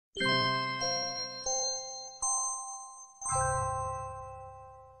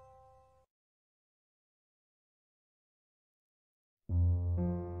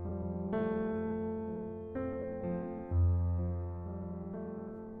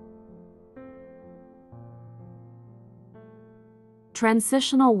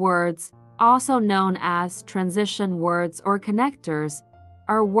Transitional words, also known as transition words or connectors,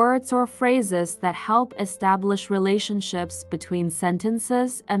 are words or phrases that help establish relationships between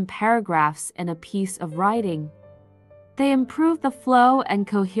sentences and paragraphs in a piece of writing. They improve the flow and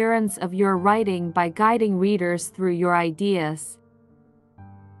coherence of your writing by guiding readers through your ideas.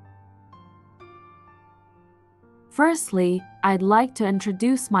 Firstly, I'd like to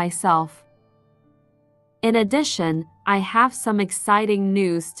introduce myself. In addition, I have some exciting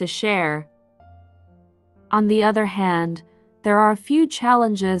news to share. On the other hand, there are a few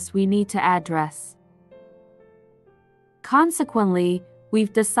challenges we need to address. Consequently,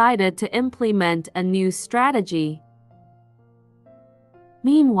 we've decided to implement a new strategy.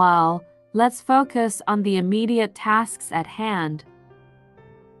 Meanwhile, let's focus on the immediate tasks at hand.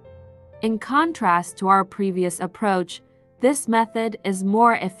 In contrast to our previous approach, this method is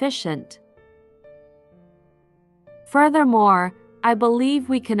more efficient. Furthermore, I believe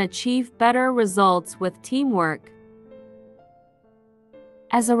we can achieve better results with teamwork.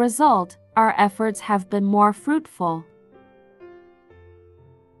 As a result, our efforts have been more fruitful.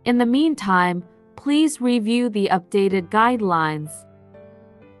 In the meantime, please review the updated guidelines.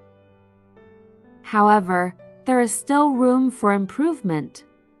 However, there is still room for improvement.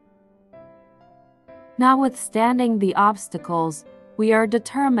 Notwithstanding the obstacles, we are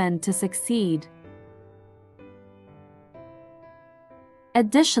determined to succeed.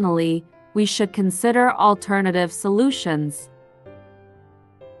 Additionally, we should consider alternative solutions.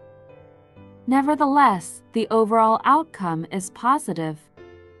 Nevertheless, the overall outcome is positive.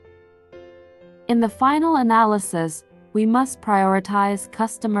 In the final analysis, we must prioritize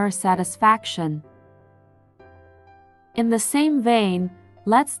customer satisfaction. In the same vein,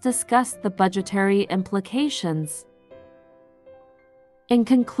 let's discuss the budgetary implications. In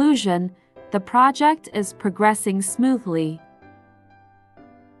conclusion, the project is progressing smoothly.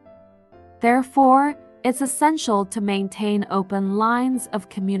 Therefore, it's essential to maintain open lines of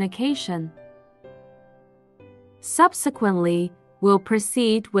communication. Subsequently, we'll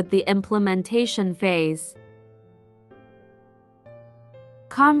proceed with the implementation phase.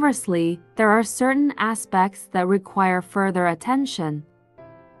 Conversely, there are certain aspects that require further attention.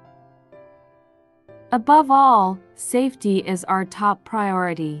 Above all, safety is our top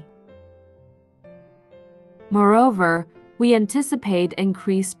priority. Moreover, we anticipate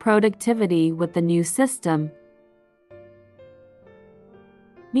increased productivity with the new system.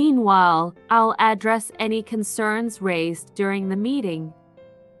 Meanwhile, I'll address any concerns raised during the meeting.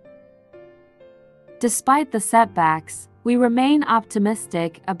 Despite the setbacks, we remain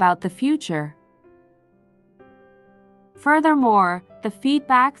optimistic about the future. Furthermore, the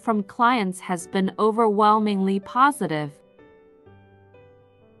feedback from clients has been overwhelmingly positive.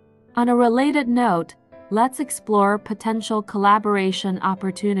 On a related note, let's explore potential collaboration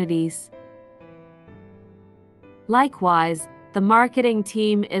opportunities. Likewise, the marketing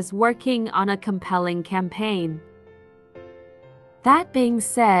team is working on a compelling campaign. That being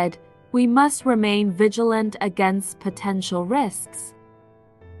said, we must remain vigilant against potential risks.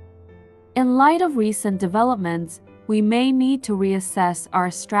 In light of recent developments, we may need to reassess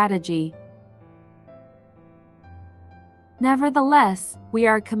our strategy. Nevertheless, we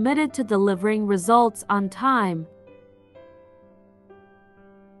are committed to delivering results on time.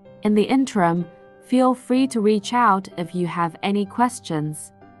 In the interim, feel free to reach out if you have any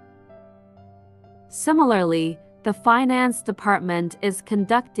questions. Similarly, the finance department is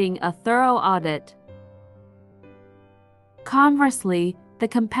conducting a thorough audit. Conversely, the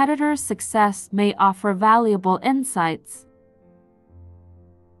competitor's success may offer valuable insights.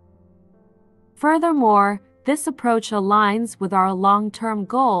 Furthermore, this approach aligns with our long-term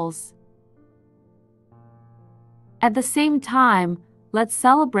goals. At the same time, let's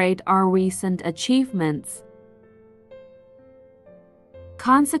celebrate our recent achievements.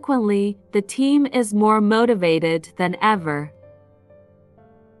 Consequently, the team is more motivated than ever.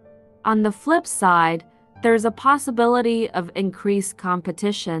 On the flip side, there's a possibility of increased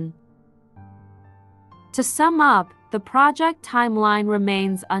competition. To sum up, the project timeline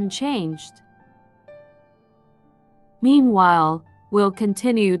remains unchanged. Meanwhile, we'll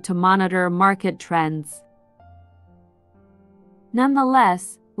continue to monitor market trends.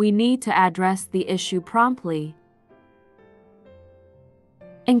 Nonetheless, we need to address the issue promptly.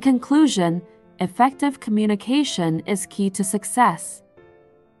 In conclusion, effective communication is key to success.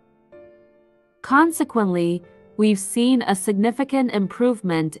 Consequently, we've seen a significant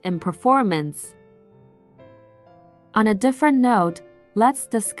improvement in performance. On a different note, let's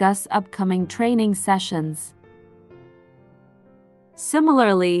discuss upcoming training sessions.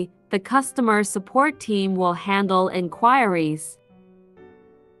 Similarly, the customer support team will handle inquiries.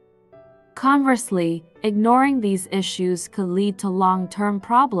 Conversely, ignoring these issues could lead to long-term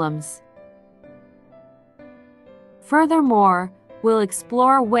problems. Furthermore, we'll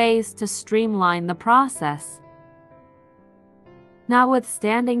explore ways to streamline the process.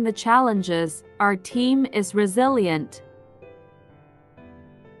 Notwithstanding the challenges, our team is resilient.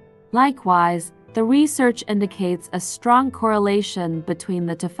 Likewise, the research indicates a strong correlation between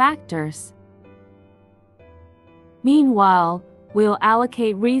the two factors. Meanwhile, we'll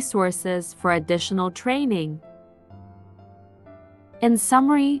allocate resources for additional training. In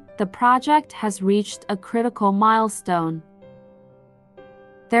summary, the project has reached a critical milestone.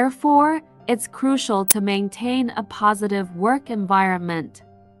 Therefore, it's crucial to maintain a positive work environment.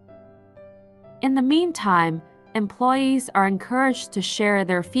 In the meantime, employees are encouraged to share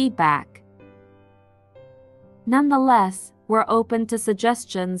their feedback. Nonetheless, we're open to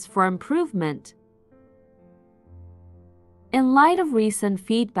suggestions for improvement. In light of recent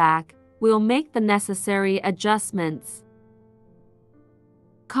feedback, we'll make the necessary adjustments.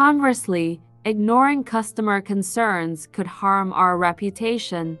 Conversely, ignoring customer concerns could harm our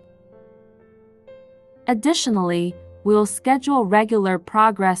reputation. Additionally, we'll schedule regular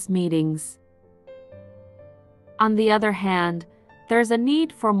progress meetings. On the other hand, there's a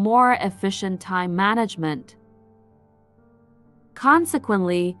need for more efficient time management.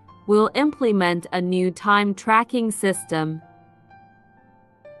 Consequently, we'll implement a new time tracking system.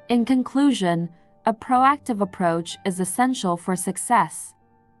 In conclusion, a proactive approach is essential for success.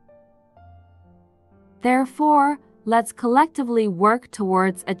 Therefore, let's collectively work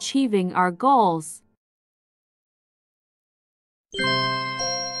towards achieving our goals.